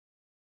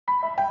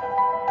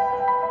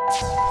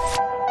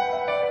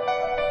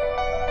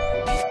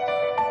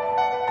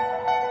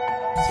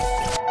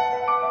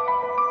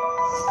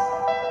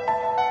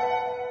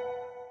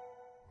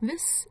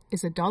This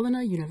is a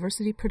Dalarna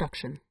University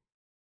production.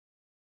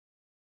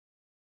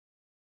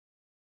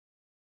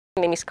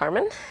 My name is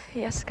Carmen,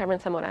 yes, Carmen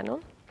Zamorano,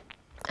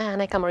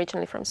 and I come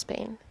originally from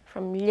Spain,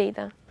 from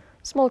Lleida,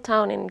 small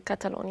town in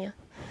Catalonia.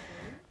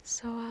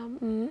 So,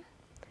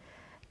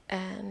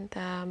 and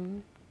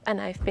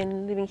I've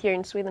been living here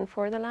in Sweden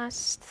for the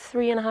last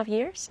 3.5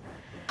 years.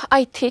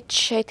 I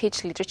teach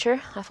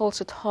literature. I've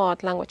also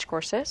taught language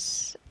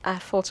courses.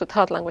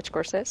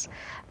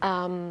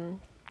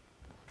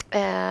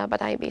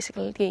 But I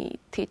basically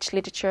teach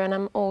literature, and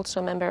I'm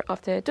also a member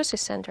of the DUSI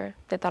Center,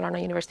 the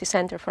Dalarna University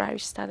Center for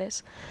Irish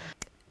Studies.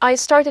 I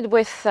started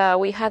with,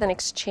 we had an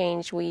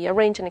exchange, we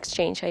arranged an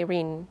exchange,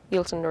 Irene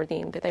Wilson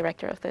Nordin, the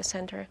director of the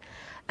center,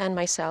 and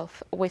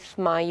myself, with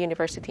my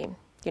university,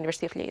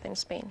 University of Lleida in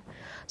Spain.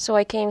 So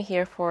I came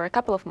here for a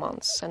couple of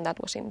months, and that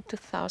was in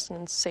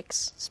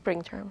 2006,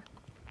 spring term,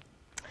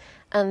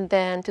 and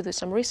then to do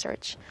some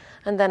research.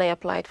 And then I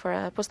applied for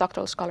a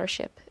postdoctoral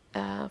scholarship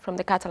from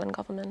the Catalan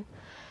government,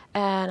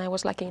 and I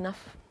was lucky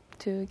enough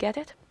to get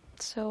it.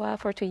 So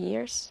for 2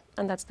 years,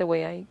 and that's the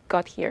way I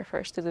got here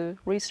first, to do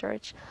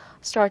research.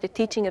 Started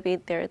teaching a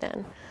bit there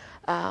then,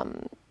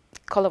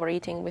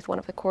 collaborating with one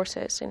of the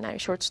courses in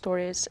Irish short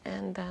stories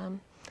and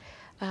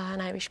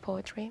Irish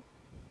poetry.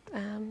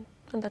 And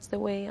that's the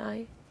way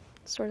I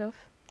sort of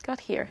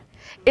got here.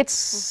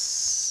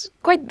 It's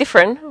quite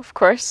different, of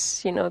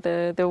course, you know,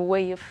 the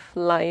way of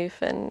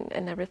life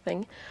and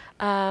everything.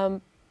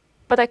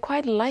 But I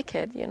quite like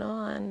it, you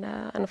know, and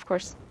of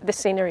course the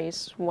scenery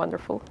is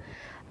wonderful.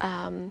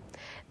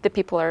 The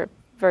people are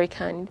very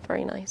kind,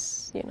 very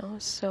nice, you know,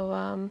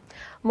 so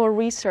more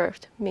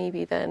reserved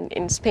maybe than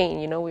in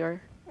Spain, you know,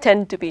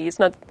 tend to be. It's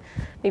not,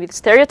 maybe the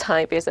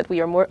stereotype is that we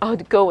are more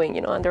outgoing,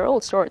 you know, and there are all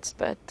sorts,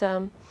 but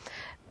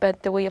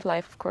the way of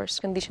life, of course,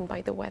 conditioned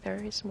by the weather,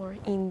 is more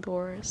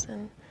indoors,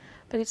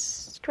 but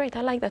it's great.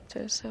 I like that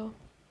too, so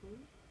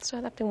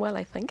adapting well,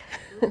 I think.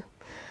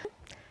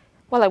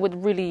 Well, I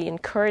would really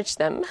encourage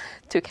them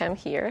to come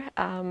here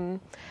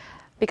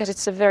because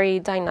it's a very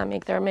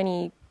dynamic. There are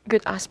many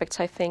good aspects,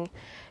 I think,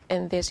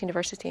 in this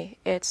university.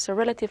 It's a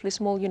relatively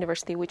small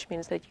university, which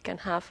means that you can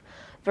have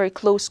very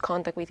close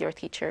contact with your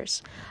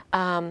teachers.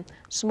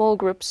 Small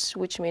groups,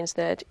 which means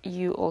that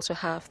you also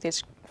have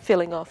this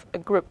feeling of a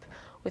group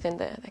within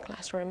the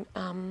classroom.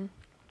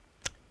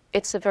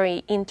 It's a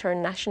very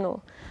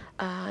international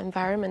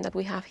environment that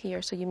we have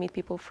here, so you meet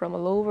people from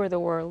all over the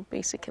world,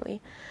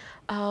 basically.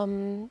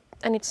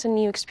 And it's a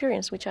new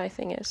experience, which I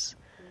think is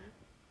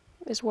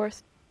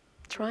worth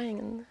trying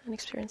and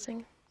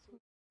experiencing.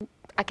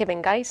 A que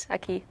vengáis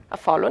aquí a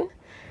Falun,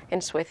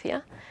 en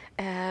Suecia,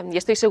 y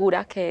estoy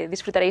segura que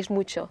disfrutaréis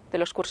mucho de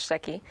los cursos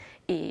aquí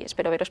y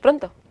espero veros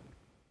pronto.